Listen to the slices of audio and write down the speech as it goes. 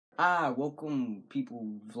Welcome people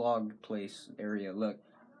vlog place area. Look,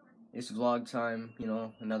 it's vlog time, you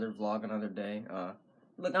know, another vlog, another day.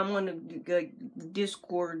 Look, I'm on the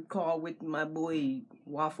Discord call with my boy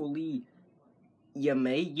Waffle Lee. You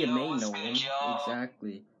may know him.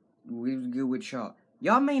 Exactly. We was good with y'all.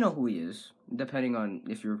 Y'all may know who he is, depending on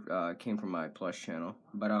if you came from my Plus channel.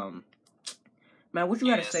 But man, what you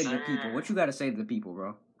gotta say to the people? What you gotta say to the people,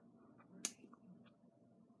 bro?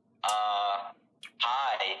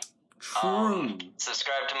 Hi. True.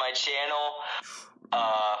 Subscribe to my channel.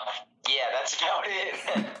 Yeah, that's about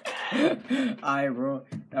it. Alright, bro.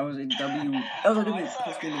 That was a W. That was a W. I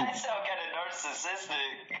sound kind of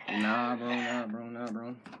narcissistic. Nah,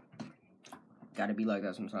 bro. Gotta be like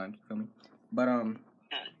that sometimes. Feel me? But I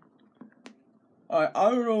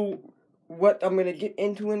don't know what I'm gonna get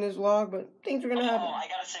into in this vlog, but things are gonna happen. Oh, I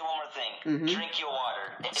gotta say one more thing. Drink your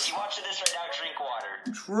water. If you watch this right now, drink water.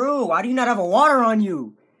 True. Why do you not have a water on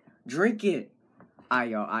you? Drink it.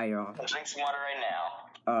 Y'all. Drink some water right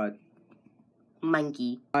now.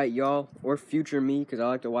 Monkey. Alright, y'all, or future me, because I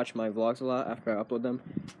like to watch my vlogs a lot after I upload them.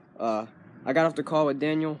 I got off the call with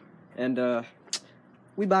Daniel, and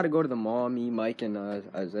we about to go to the mall, me, Mike, and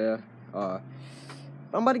Isaiah. I'm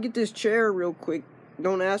about to get this chair real quick.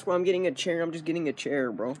 Don't ask why I'm getting a chair. I'm just getting a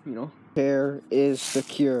chair, bro. You know. Chair is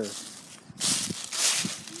secure.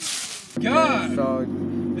 God! So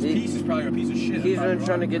this piece is probably a piece of shit. He's been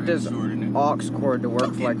trying to get this aux cord to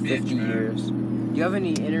work for like 50 years. Do you have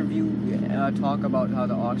any interview talk about how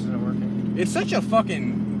the aux isn't working? It's such a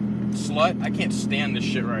fucking slut. I can't stand this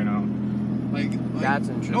shit right now. Like that's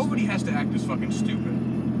interesting. Nobody has to act this fucking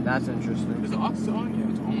stupid. That's interesting. Is the aux still on? Yeah,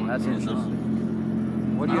 it's on. That's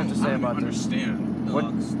interesting. What do you have to say about this? Understand. The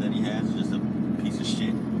aux that he has is just a piece of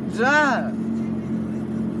shit.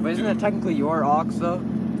 But isn't that technically your aux though?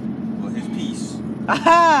 Well, his piece.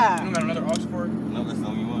 Aha! You don't got another aux cord? No, that's the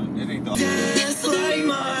only one. It ain't the Just like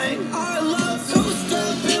mine, our love so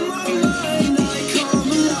stuck in my mind. I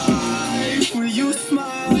come alive when you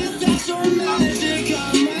smile. Without your magic, I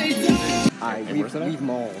might die. Alright, leave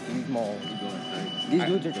mall. These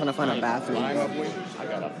dudes are trying to find a bathroom.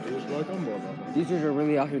 These dudes are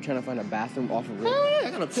really out here trying to find a bathroom off of it. I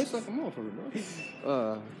gotta piss like a motherfucker,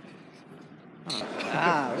 bro.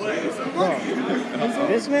 Bro,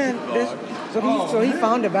 this man, so he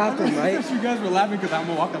found a bathroom, right? You guys were laughing because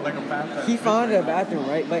I'm walking like a fat. He found a bathroom,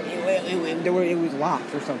 right? But it was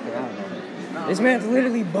locked or something. I don't know. This man's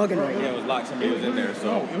literally bugging right now. Yeah, it was locked. Somebody was in there,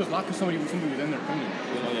 so. No, it was locked because somebody was in there cleaning.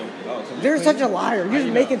 They're such a liar. You're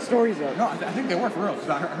just making stories up. No, I think they were for real. Cause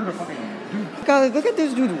I heard a fucking dude. God, look at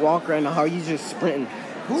this dude walk right now. How he's just sprinting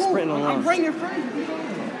along. I'm bringing your friend.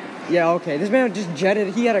 Yeah, okay. This man just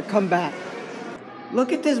jetted. He had to come back.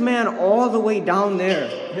 Look at this man all the way down there.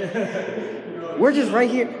 We're just right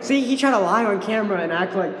here. See, he tried to lie on camera and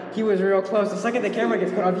act like he was real close. The second the camera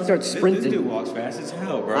gets cut off, he starts sprinting. This dude walks fast as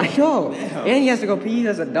hell, bro. I know. Damn. And he has to go pee.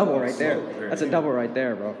 That's a double right there. That's a double right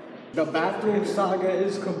there, bro. The bathroom saga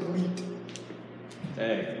is complete.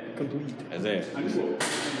 Hey. Complete. Isaiah.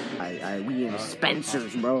 We in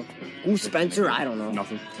Spencer's, bro. Who's Spencer? I don't know.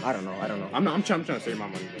 Nothing. I don't know. I'm trying to save my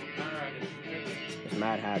money. There's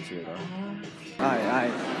mad hats here, though.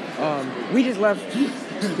 Alright. We just left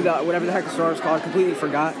whatever the heck the store is called. Completely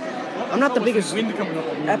forgot. I'm not the biggest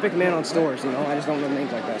epic man on stores, you know. I just don't know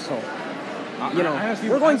names like that. So, you know,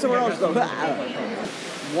 we're going somewhere else though.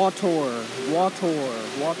 Wator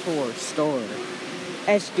store.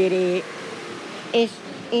 Eskity.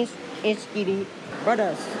 Eskity.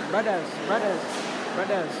 Brothers. But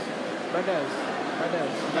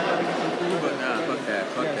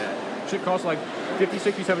fuck that. Shit costs like $50,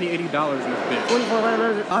 $60, $70, $80 in this bitch.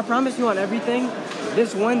 24. I promise you on everything.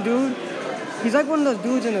 This one dude, he's like one of those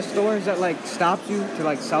dudes in the stores that like stops you to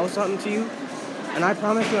like sell something to you. And I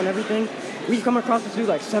promise you on everything, we've come across this dude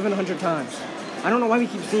like 700 times. I don't know why we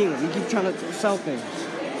keep seeing him. We keep trying to sell things.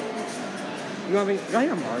 You know what I mean? I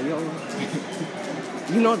hear Mario.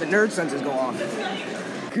 You know the nerd senses go off.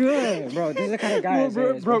 Good, bro. This is the kind of guy.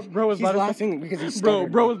 Bro was about to say because he's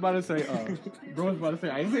stuttered. Bro was about to say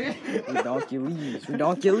Isaiah.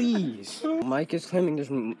 Ridiculous. Mike is claiming there's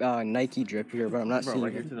Nike drip here, but I'm not seeing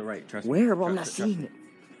Right here it. to the right. Trust me. Where, bro? I'm not seeing it.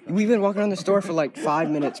 We've been walking around the store for like 5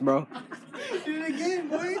 minutes, bro. Do it again,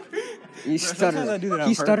 boy. He's stuttering.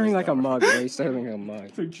 He's stuttering like a mug, bro. He's stuttering like a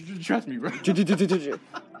mug. Trust me, bro.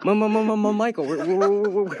 Michael,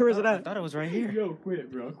 where is it at? I thought it was right here. Yo,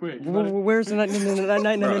 quit, bro. Quit. Where's the Nike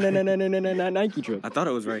drip? I thought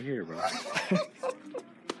it was right here, bro.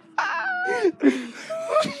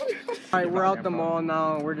 Alright, we're out the mall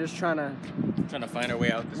now. We're just trying to find our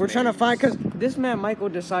way out. We're trying to find, because this man Michael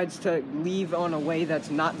decides to leave on a way that's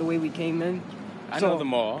not the way we came in. I know the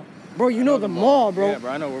mall. Bro, you know the mall, bro. Yeah,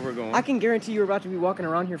 bro, I know where we're going. I can guarantee you're about to be walking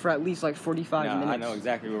around here for at least like 45 minutes. I know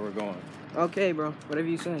exactly where we're going. Okay, bro. Whatever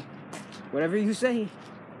you say. Whatever you say.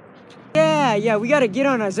 Yeah, we gotta get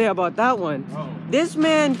on Isaiah about that one. Oh. This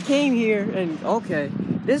man came here and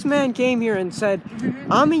this man came here and said,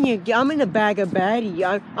 I'm in a bag of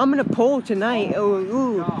baddie. I'm in a poll tonight.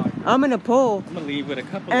 I'm in a poll. I'm gonna leave with a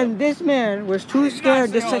couple. And this man was too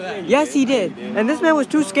scared to say. Yes, he did. And this man was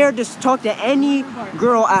too scared to talk to any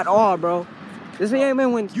girl at all, bro. This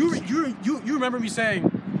man went. You remember me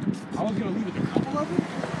saying I was gonna leave with a couple of them?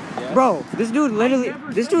 Yeah. Bro, this dude literally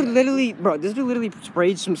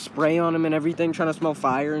sprayed some spray on him and everything, trying to smell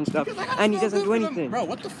fire and stuff, and he doesn't do anything. Bro,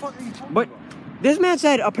 what the fuck are you talking about? This man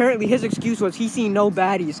said apparently his excuse was he seen no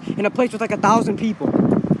baddies in a place with like 1,000 people.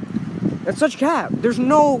 That's such cap. There's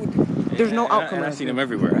no outcome. And I seen him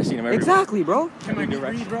everywhere. Exactly, bro. Can my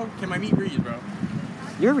meat breathe, bro?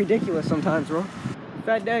 You're ridiculous sometimes, bro.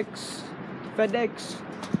 FedEx.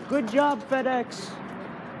 Good job, FedEx.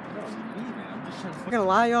 I'm not gonna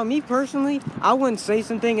lie, y'all. Me personally, I wouldn't say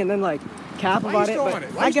something and then like cap about it, but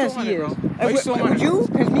I guess he is. Would you?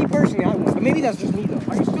 Because me personally, I would. But maybe that's just me though.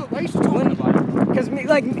 Why you still talking about it? Because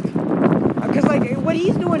what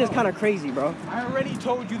he's doing is kind of crazy, bro. I already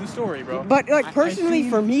told you the story, bro. But like personally,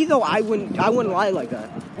 for me though, I wouldn't lie like that.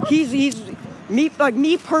 He's me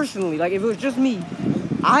personally. Like if it was just me,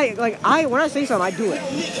 when I say something, I do it.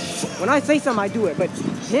 When I say something, I do it. But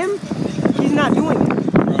him, he's not doing it.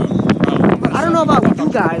 I don't know about you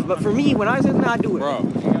guys, but for me, when I say something, I do it. Bro,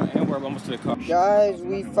 and we're almost to the car. Guys,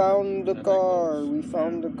 we found the car.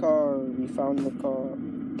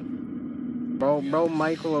 Bro,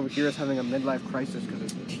 Michael over here is having a midlife crisis because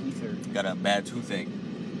his teeth are... Got a bad toothache.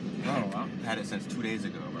 Bro, I Had it since 2 days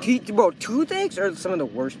ago, bro. Bro, toothaches are some of the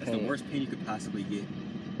worst pain. It's the worst pain you could possibly get.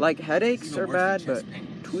 Like, headaches are bad, but pain.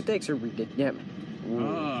 toothaches are ridiculous. Yeah.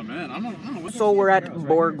 Oh, man, I don't know. So we're at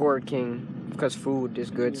Burger King because food is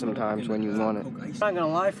good sometimes when you want it. I'm not gonna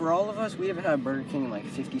lie, for all of us, we haven't had Burger King in like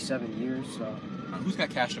 57 years, so... Who's got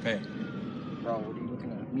cash to pay? Bro, what are you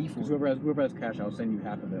looking at me for? Whoever has cash, I'll send you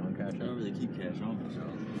half of it on cash. I don't really keep cash on me, so...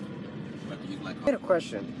 I had a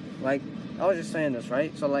question. Like, I was just saying this,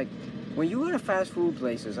 right? So, like, when you go to fast food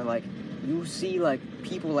places and, like, you see, like,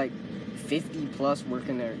 people, like, 50 plus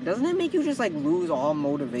working there, doesn't it make you just, like, lose all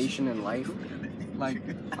motivation in life? Like,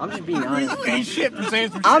 I'm just being honest. You ain't shit for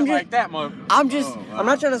saying some shit like that, man. I'm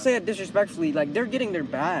not trying to say it disrespectfully. Like, they're getting their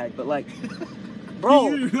bag, but, like,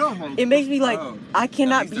 bro, it makes me, like, I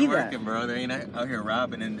cannot be that. Bro, they ain't out here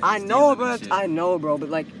robbing and I know, bro, but,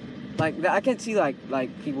 like, I can see, like,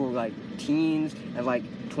 people, like, teens and, like,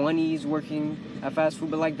 20s working at fast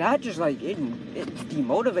food, but, like, that just, like, it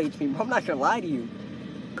demotivates me, bro. I'm not gonna lie to you.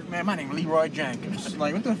 Man, my name is Leroy Jenkins.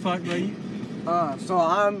 Like, what the fuck, bro? So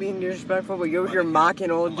I'm being disrespectful, but you're over here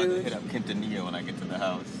mocking old dudes. I'm about to hit up Quintanilla when I get to the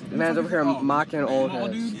house. The man's over here mocking old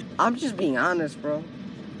heads. I'm just being honest, bro.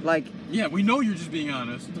 Like... Yeah, we know you're just being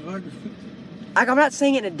honest. Like, I'm not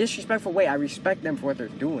saying it in a disrespectful way. I respect them for what they're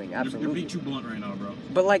doing, absolutely. You're being too blunt right now, bro.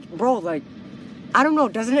 But, like, bro, like... I don't know,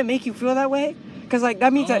 doesn't it make you feel that way? Because, like,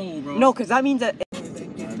 that means bro. No, because that means that...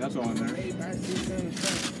 That's all in there.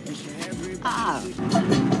 Ah!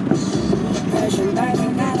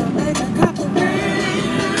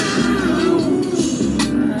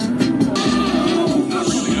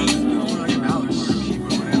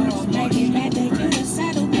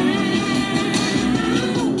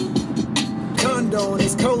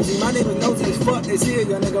 It's cozy. My name is Nosy as fuck. This here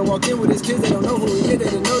young nigga walk in with his kids. They don't know who he is. They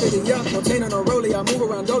don't know that he young. No chain on no rollie. I move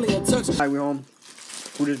around dolly and touch. Alright, we're home.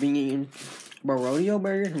 Food is being eaten. Bro, rodeo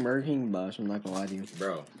burgers and Burger King bus. I'm not gonna lie to you.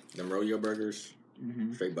 Bro, them rodeo burgers,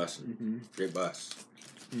 straight bussin'. Straight bus.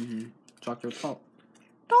 Talk your talk.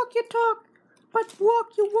 Talk your talk, but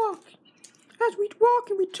walk your walk. As we walk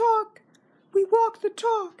and we talk, we walk the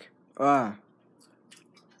talk.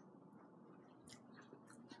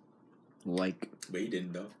 Like. But he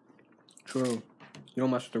didn't, though. True. You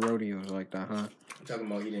don't mess with the rodeos like that, huh? I'm talking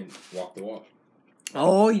about he didn't walk the walk.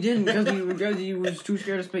 Oh, he didn't because he was too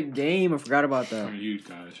scared to spit game. I forgot about that. You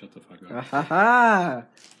guys, shut the fuck up. Ha ha!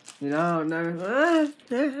 You know,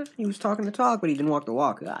 he was talking the talk, but he didn't walk the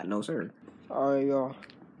walk. No, sir. Alright, y'all.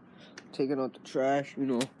 Taking out the trash, you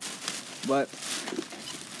know. But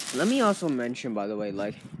let me also mention, by the way,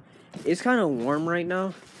 like, it's kind of warm right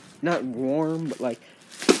now. Not warm, but like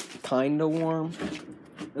kind of warm.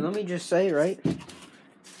 And let me just say, right,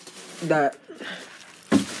 that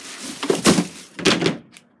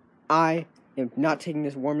I am not taking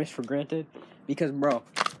this warmness for granted because, bro,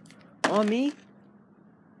 on me,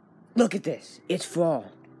 look at this. It's fall.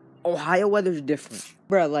 Ohio weather's different.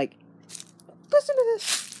 Bro, like, listen to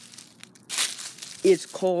this. It's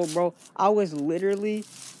cold, bro. I was literally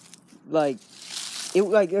like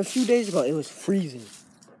a few days ago it was freezing.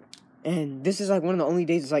 And this is like one of the only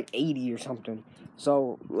days it's like 80 or something.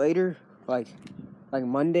 So later, like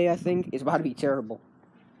Monday, I think, it's about to be terrible.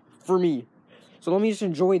 For me. So let me just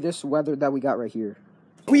enjoy this weather that we got right here.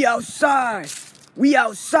 We outside! We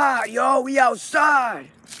outside, yo! We outside!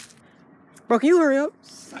 Bro, can you hurry up?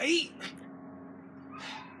 Sight.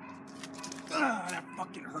 Ah, that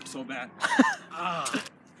fucking hurts so bad. Ah.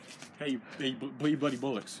 Hey, you bloody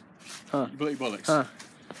bullocks. Huh? You bloody bullocks. Huh?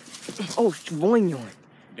 Oh, boing yoing.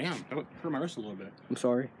 Damn, that hurt my wrist a little bit. I'm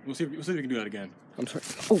sorry. We'll see if we can do that again. I'm sorry.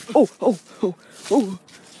 Oh.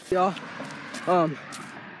 Y'all,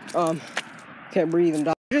 can't breathe and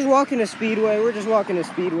die. We're just walking to Speedway.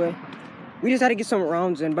 We just had to get some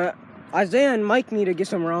rounds in, but Isaiah and Mike need to get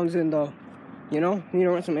some rounds in, though. You know? Need to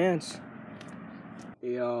run some ants.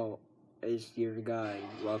 Yo, it's your guy.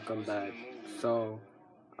 Welcome back. So,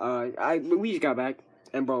 we just got back,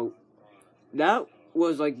 and bro, that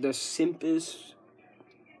was like the simplest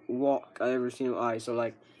walk I ever seen. Alright, so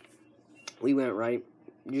like, we went right.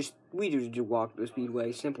 We just walked the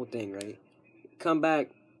Speedway. Simple thing, right? Come back,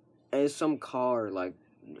 and some car like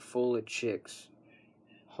full of chicks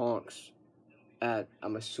honks at,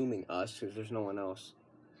 I'm assuming us, because there's no one else.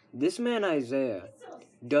 This man Isaiah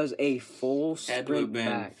does a full sprint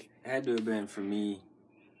back. Had to have been for me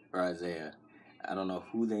or Isaiah. I don't know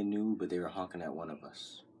who they knew, but they were honking at one of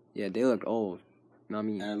us. Yeah, they looked old. Not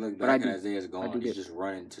me. And I look back and Isaiah's gone. He's just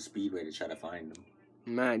running to Speedway to try to find them.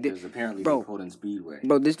 Man, because apparently they pulled in Speedway.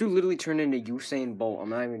 Bro, this dude literally turned into Usain Bolt. I'm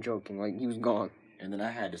not even joking. Like, he was gone. And then I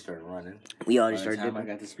had to start running. We all just started dipping. By the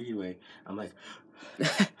time I got to Speedway, I'm like,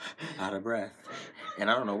 out of breath. And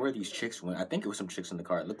I don't know where these chicks went. I think it was some chicks in the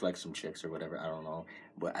car. It looked like some chicks or whatever. I don't know.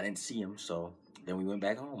 But I didn't see them, so then we went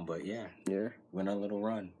back home. But yeah. Yeah. Went on a little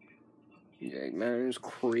run. Yeah, man, it was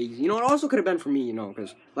crazy. You know, it also could have been for me, you know,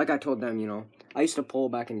 because like I told them, you know, I used to pole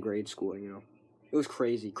back in grade school, you know. It was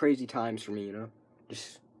crazy. Crazy times for me, you know.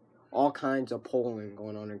 Just all kinds of polling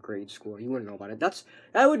going on in grade school. You wouldn't know about it.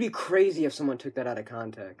 That would be crazy if someone took that out of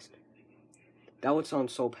context. That would sound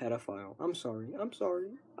so pedophile. I'm sorry.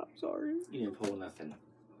 You didn't pull nothing.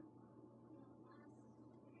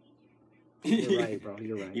 You're right, bro.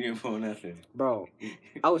 You're right. You didn't pull nothing. Bro,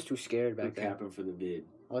 I was too scared back then. Capping for the bid.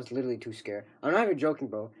 I was literally too scared. I'm not even joking,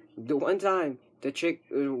 bro. The one time, the chick,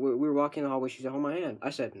 we were walking in the hallway, she said, hold my hand. I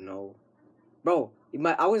said, no. Bro,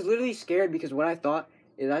 I was literally scared because what I thought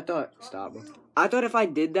is, stop, bro. I thought if I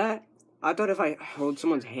did that, if I held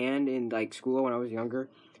someone's hand in, like, school when I was younger,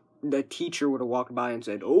 the teacher would have walked by and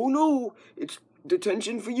said, oh no, it's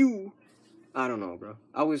detention for you. I don't know, bro.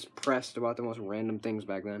 I was pressed about the most random things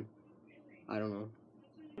back then. I don't know.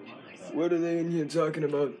 What are they in here talking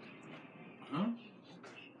about? Huh?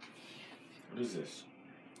 What is this?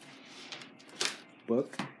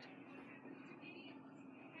 Book?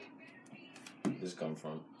 Where'd this come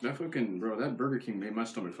from? That fucking, bro, that Burger King made my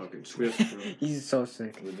stomach fucking twist, bro. He's so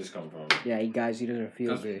sick. Where'd this come from? Yeah, he doesn't feel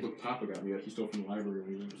That's good. what Papa got me. He stole from the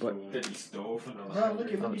library. What? That he stole from the Bro,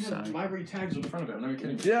 look, I'm he sorry. has library tags on the front of it. I'm not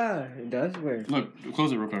even kidding. Yeah, it does. Where? Look,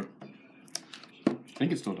 close it real quick. I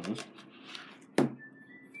think it still does.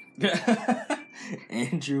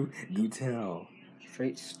 Andrew Guttel.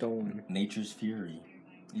 Straight stolen. Nature's Fury.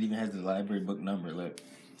 It even has the library book number, look.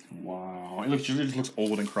 Wow. It just looks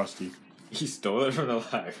old and crusty. He stole it from the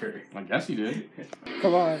library. I guess he did.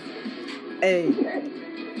 Come on. Hey.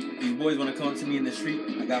 These boys want to come up to me in the street.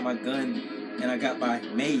 I got my gun and I got my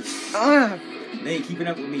mace. They ain't keeping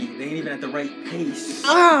up with me. They ain't even at the right pace.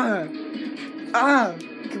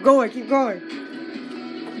 Keep going.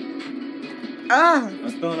 I'm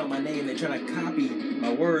spelling out my name. They're trying to copy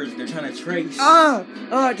my words. They're trying to trace.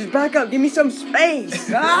 Just back up. Give me some space.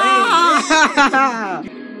 Alright,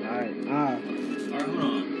 hold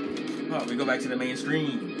on. We go back to the main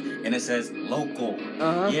screen, and it says local.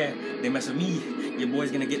 Yeah, they mess with me. Your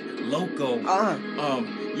boy's gonna get loco.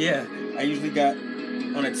 Yeah, I usually got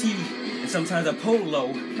on a T, and sometimes a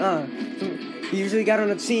polo. He usually got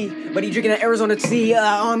on a T, but he drinking an Arizona T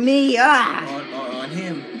on me. On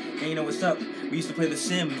him. And you know what's up? We used to play The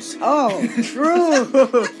Sims. Oh, true.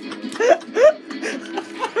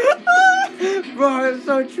 Bro, it's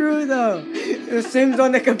so true though. The Sims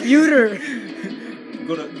on the computer.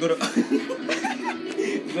 Go to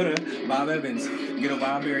Bob Evans. Get a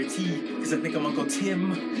wild berry tea, because I think I'm Uncle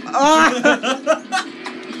Tim.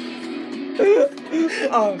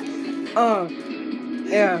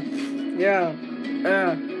 Yeah.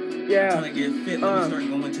 Trying to get fit, let me start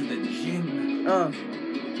going to the gym.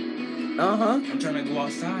 I'm trying to go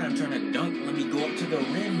outside. I'm trying to dunk. Let me go up to the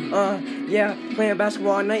rim. Yeah, playing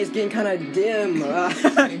basketball all night is getting kind of dim. It's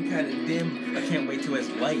getting kind of dim. I can't wait till it's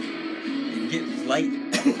light. It gets light.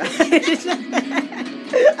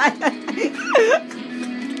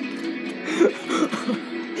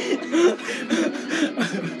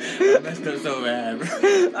 I messed up so bad, bro.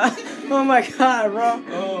 Oh my god, bro.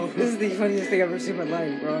 Oh. This is the funniest thing I've ever seen in my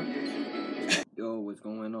life, bro. Yo, what's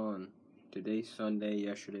going on? Today's Sunday,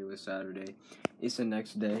 yesterday was Saturday. It's the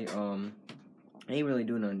next day. I ain't really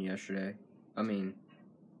doing nothing yesterday. I mean,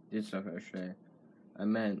 did stuff yesterday. I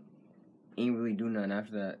meant, ain't really doing nothing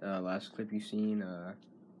after that last clip you seen.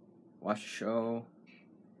 Watch the show.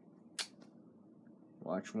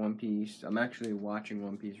 Watch One Piece. I'm actually watching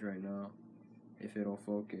One Piece right now. If it'll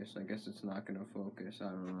focus. I guess it's not gonna focus. I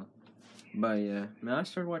don't know. But yeah, man, I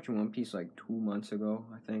started watching One Piece like 2 months ago,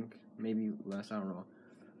 I think. Maybe less, I don't know.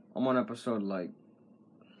 I'm on episode like...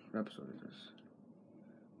 What episode is this?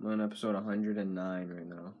 I'm on episode 109 right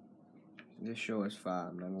now. This show is 5,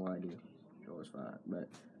 I'm not gonna lie to you. This show is 5, but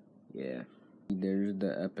yeah. There's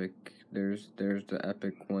the epic... There's the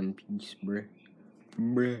epic One Piece, bruh.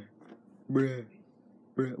 Bruh.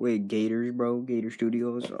 Wait, Gators, bro? Gator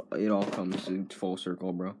Studios? It all comes in full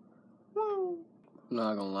circle, bro. I'm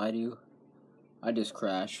not gonna lie to you. I just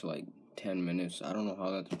crashed for like 10 minutes. I don't know how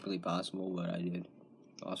that's really possible, but I did.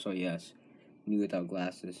 Also, yes. Me without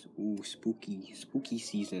glasses. Ooh, spooky. Spooky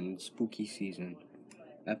season. Spooky season.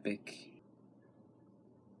 Epic.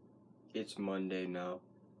 It's Monday now.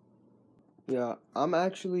 Yeah, I'm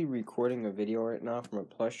actually recording a video right now from a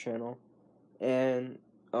plush channel. And,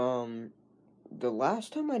 the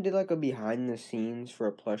last time I did like a behind the scenes for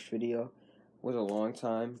a plush video was a long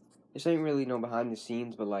time. This ain't really no behind the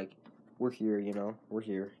scenes, but like, we're here, you know? We're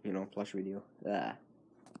here, you know, plush video. Ah.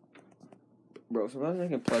 Bro, sometimes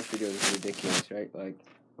making plush videos is ridiculous, right? Like,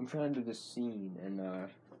 I'm trying to do this scene, and,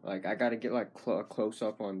 like, I gotta get, like, a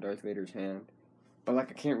close-up on Darth Vader's hand. But,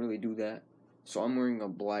 like, I can't really do that. So I'm wearing a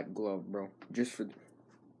black glove, bro. Just for... Look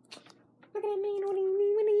at that mean, what do you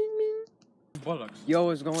mean, what do you mean? Bullocks. Yo,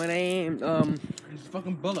 what's going on? It's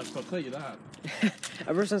fucking bullocks, I'll tell you that.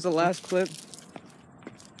 Ever since the last clip...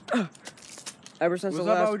 Ever since the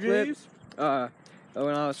last clip...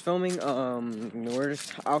 when I was filming, we're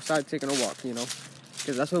just outside taking a walk, you know?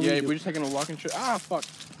 Because that's what we do. Yeah, we're just taking a walk and shit. Ah, fuck.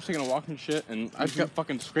 Just taking a walk and shit, and I just got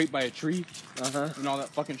fucking scraped by a tree. And all that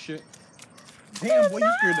fucking shit. Damn, boy,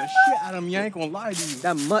 you scared the shit out of me. I ain't gonna lie to you.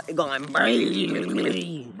 That mutt going...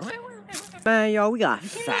 Man, yo, we got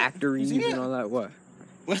factories and all that. What?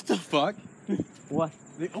 What the fuck? What?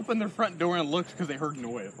 They opened their front door and looked because they heard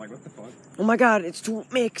noise. Like, what the fuck? Oh my god, it's too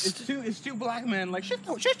mixed. It's two black men. Like, shut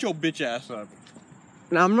your bitch ass up.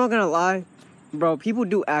 Now, I'm not gonna lie. Bro, people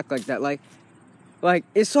do act like that. Like,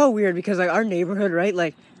 it's so weird because, like, our neighborhood, right?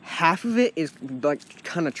 Like, half of it is, like,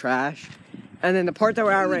 kind of trash. And then the part that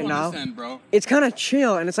we're at right now, it's kind of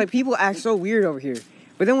chill. And it's like, people act so weird over here.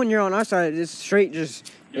 But then when you're on our side, it's straight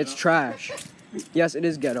just, it's trash. Yes, it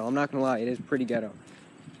is ghetto. I'm not gonna lie. It is pretty ghetto.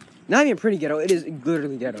 Not even pretty ghetto. It is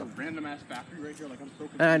literally ghetto. Random ass factory right here. Like, I'm so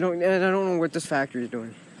confused. And I don't know what this factory is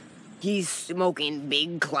doing. He's smoking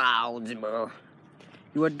big clouds, bro.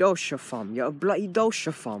 You a dosha fum. You're a bloody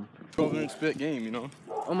dosha fum. Go over and spit game, you know?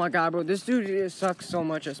 Oh my god, bro. This dude sucks so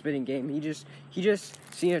much at spitting game. He just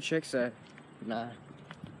seen a chick said, nah.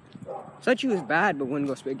 Said she was bad, but wouldn't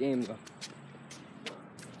go spit game, though.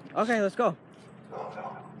 Okay, let's go.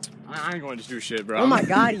 I ain't going to do shit, bro. Oh my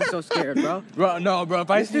god, he's so scared, bro. Bro, no, bro.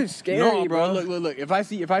 If I this see, dude's scary, no, bro. Look. If I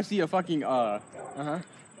see a fucking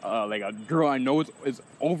like a girl I know is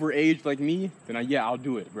overage like me, then yeah, I'll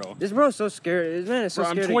do it, bro. This bro's so scared. This man is so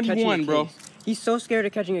bro, scared I'm 21, of catching a bro. case. He's so scared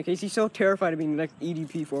of catching a case. He's so terrified of being like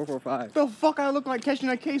EDP 445. The fuck I look like catching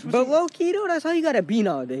a case with But low key though, that's how you gotta be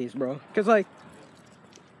nowadays, bro. Cause like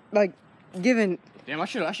given. Damn, I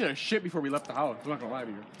should have shit before we left the house. I'm not gonna lie to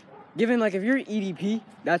you. Given like if you're EDP,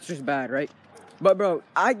 that's just bad, right? But bro,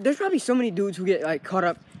 there's probably so many dudes who get like caught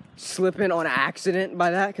up slipping on accident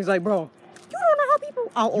by that. Cause like, bro, you don't know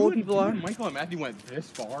how old people are. Michael and Matthew went this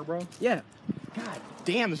far, bro. Yeah. God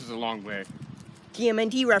damn, this is a long way.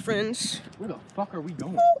 TMNT reference. Where the fuck are we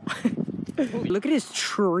going? Look at his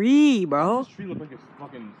tree, bro. This tree looks like a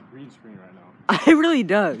fucking green screen right now. It really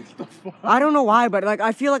does. What the fuck? I don't know why, but like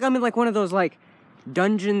I feel like I'm in like one of those like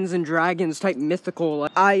Dungeons and Dragons type mythical.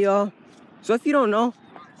 So if you don't know,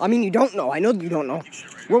 I mean you don't know. I know you don't know.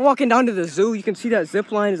 We're walking down to the zoo. You can see that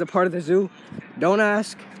zip line is a part of the zoo. Don't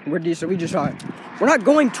ask. We just saw it. We're not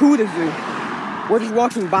going to the zoo. We're just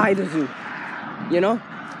walking by the zoo. You know?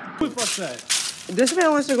 Who the fuck that? This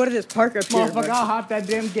man wants to go to this park up here. Motherfucker, I'll hop that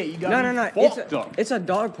damn gate. You got No. It's a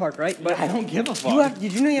dog park, right? But I don't give a fuck.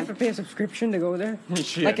 Did you know you have to pay a subscription to go there?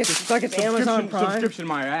 Shit. Like it's Amazon Prime. Subscription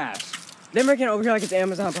my ass. They're making it over here like it's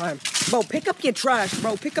Amazon Prime. Bro, pick up your trash,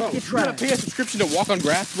 bro. Pick up your You gotta trash. pay a subscription to walk on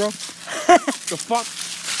grass, bro? The fuck?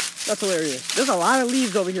 That's hilarious. There's a lot of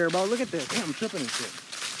leaves over here, bro. Look at this. Damn, I'm tripping and shit.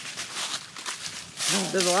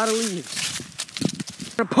 There's a lot of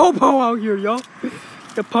leaves. The po-po out here, yo.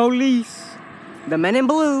 The police. The men in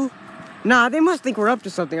blue. Nah, they must think we're up to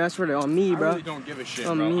something. I swear to on me, bro. I really don't give a shit,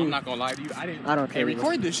 On bro. me. I'm not gonna lie to you. I don't care. Hey,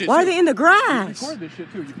 record this shit. Why are too. they in the grass? Record this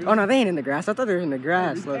shit too. You feel Oh me? no, they ain't in the grass. I thought they were in the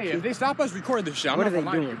grass. Hey, if they stop us, record this shit. I'm What not are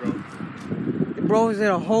gonna they lie to you, bro. Bro, is it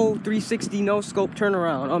a whole 360 no scope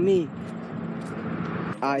turnaround on me?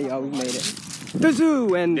 Yo, we made it. The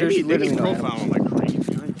zoo, and They there's be literally no animals. profiling like crazy.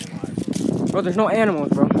 I ain't gonna lie, bro. Bro, there's no animals,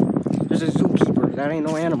 bro. There's a zookeeper. That ain't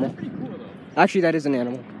no animal. Pretty cool though. Actually, that is an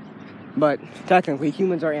animal. But technically,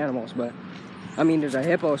 humans are animals. But I mean, there's a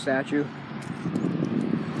hippo statue.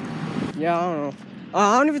 Yeah, I don't know.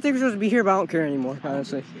 I don't even think we're supposed to be here, but I don't care anymore,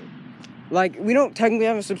 honestly. Like, we don't technically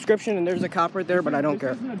have a subscription, and there's a cop right there, but I don't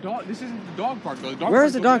care. This isn't the dog park though. Where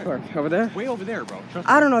is the dog park? Over there? Way over there, bro. Trust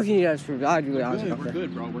me. I don't know if you need that food. I do, honestly. We're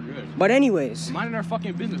good, bro. We're good. But anyways. Minding our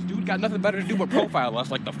fucking business, dude. Got nothing better to do but profile us.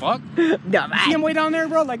 Like the fuck? Dumbass. See him way down there,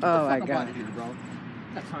 bro? Like, get Oh the my fuck God. up out of here, bro.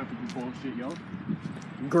 Got time for this bullshit, yo.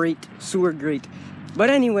 Great. Sewer great. But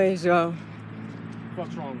anyways,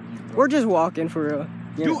 What's wrong with you, bro? we're just walking for real.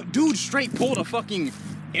 You know? Dude straight pulled a fucking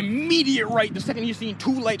immediate right the second you seen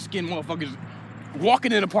two light-skinned motherfuckers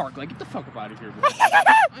walking in the park. Like, get the fuck up out of here, bro.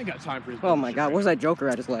 I ain't got time for this Oh my bullshit, God, man. what's that Joker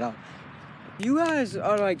I just let out? You guys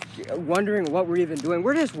are like wondering what we're even doing.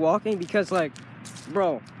 We're just walking because like,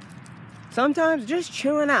 bro, sometimes just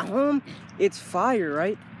chilling at home, it's fire,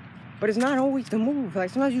 right? But it's not always the move. Like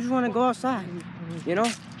sometimes you just want to go outside, you know?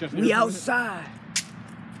 Just We outside.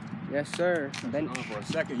 Yes, sir. Then, for a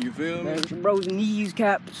second, you feel me? then bro's knees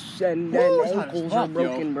caps and Woo, it's hot as ankles are fuck,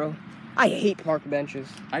 broken, yo. bro. I hate park benches.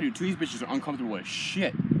 I do too. These bitches are uncomfortable as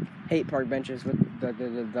shit. Hate park benches with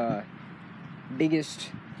the biggest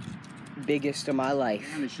of my life.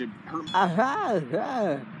 Man, this shit hurt.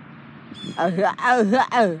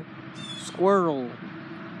 Squirrel.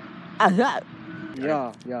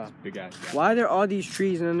 Yeah. Big ass guy. Why are there all these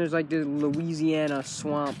trees and then there's like this Louisiana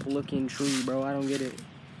swamp looking tree, bro? I don't get it.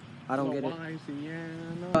 I don't get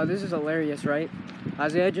it. This is hilarious, right?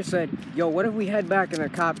 Isaiah just said, yo, what if we head back and the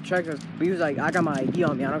cop checks us? But he was like, I got my ID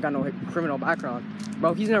on me. I don't got no criminal background.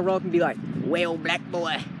 Bro, he's gonna roll up and be like, well, black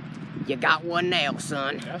boy, you got one now,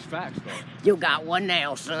 son. That's facts, though. You got one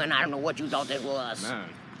now, son. I don't know what you thought this was. Man.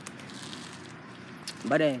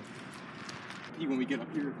 But hey. When we get up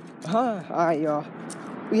here. Alright, y'all.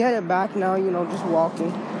 We headed back now, you know, just walking.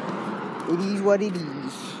 It is what it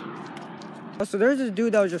is. So there's this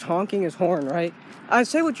dude that was just honking his horn, right?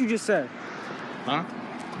 Say what you just said. Huh?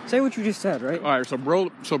 Say what you just said, right? Alright, so bro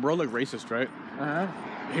looked racist, right? Uh-huh.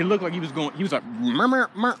 He looked like he was like, murmur.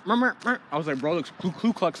 I was like, bro, looks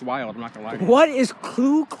Ku Klux Wild, I'm not gonna lie to you. What is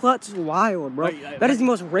Ku Klux Wild, bro? Like, That is the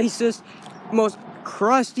most racist, most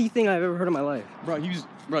crusty thing I've ever heard in my life. Bro,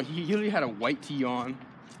 he literally had a white tee on.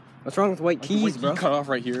 What's wrong with white Like, tees, the bro? white tee cut off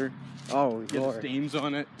right here. Oh, He had the Lord. stains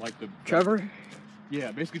on it, like the... Trevor?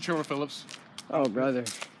 Yeah, basically Trevor Phillips. Oh, brother.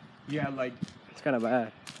 He had like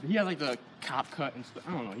the cop cut and stuff.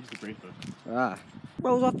 I don't know, he's the racist. Ah.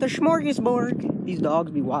 Bro's off the smorgasbord. These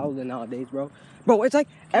dogs be wildin' nowadays, bro. Bro, it's like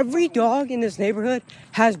every dog in this neighborhood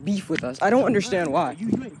has beef with us. I don't understand why. You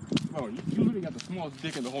literally got the smallest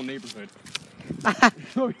dick in the whole neighborhood.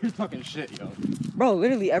 You're talking shit, yo. Bro,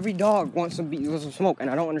 literally every dog wants some beef with some smoke, and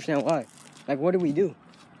I don't understand why. Like, what do we do?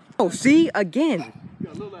 Oh, see? Again. You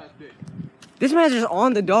got a little ass dick. This man's just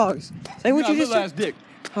on the dogs. Say what you just little said. ass dick.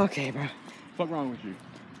 Okay, bro. Fuck wrong with you?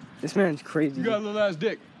 This man's crazy. You got a little ass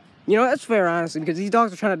dick. You know, that's fair, honestly, because these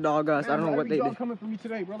dogs are trying to dog us. I don't know what they did. did. Coming for me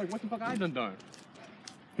today, bro. Like, what the fuck I done?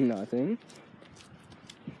 Nothing.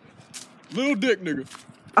 Little dick, nigga.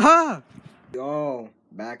 Aha! Yo,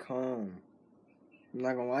 back home. I'm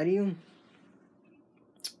not gonna lie to you.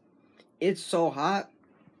 It's so hot.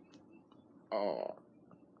 Oh.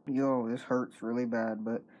 Yo, this hurts really bad,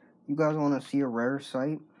 but you guys want to see a rare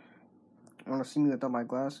sight? Want to see me without my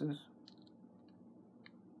glasses?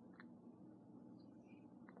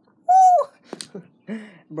 Woo!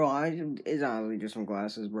 Bro, it's honestly just some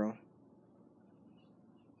glasses, bro.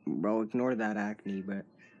 Bro, ignore that acne, but...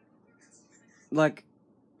 Like,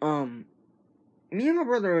 me and my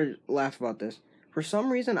brother laugh about this. For some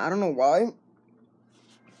reason, I don't know why,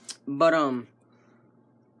 but,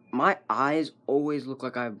 my eyes always look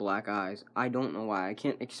like I have black eyes. I don't know why. I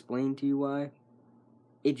can't explain to you why.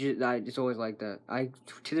 It's always like that. I,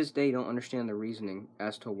 to this day, don't understand the reasoning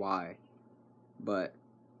as to why. But,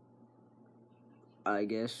 I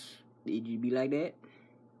guess, did you be like that?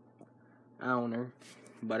 I don't know.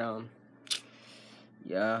 But,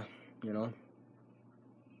 yeah, you know.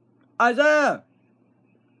 Isaiah!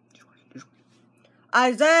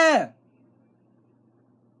 Isaiah!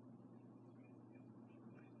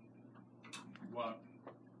 What?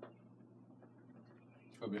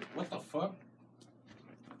 What the fuck?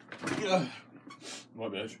 Yeah.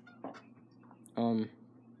 What, bitch?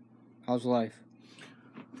 How's life?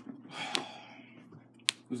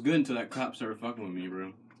 It was good until that cop started fucking with me,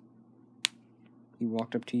 bro. He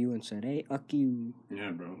walked up to you and said, "Hey, fuck you."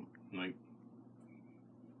 Yeah, bro. Like,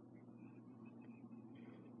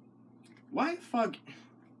 why the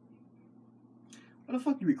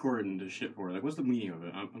fuck you recording this shit for? Like, what's the meaning of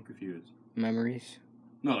it? I'm confused. Memories.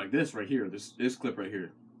 No, like this right here. This clip right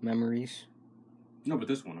here. Memories. No, but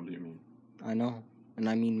this one, I mean. I know. And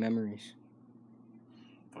I mean memories.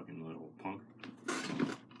 Fucking little punk.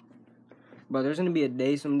 But there's gonna be a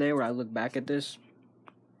day someday where I look back at this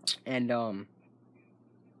and, there's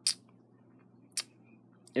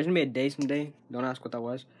gonna be a day someday, don't ask what that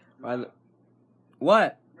was, where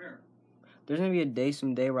what? Where? There's gonna be a day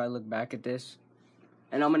someday where I look back at this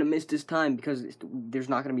and I'm gonna miss this time because there's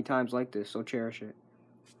not gonna be times like this, so cherish it.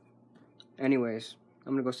 Anyways,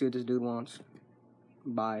 I'm gonna go see what this dude wants.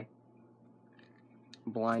 Bye.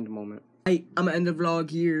 Blind moment. Hey, I'm gonna end the vlog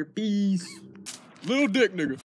here. Peace. Little dick nigga.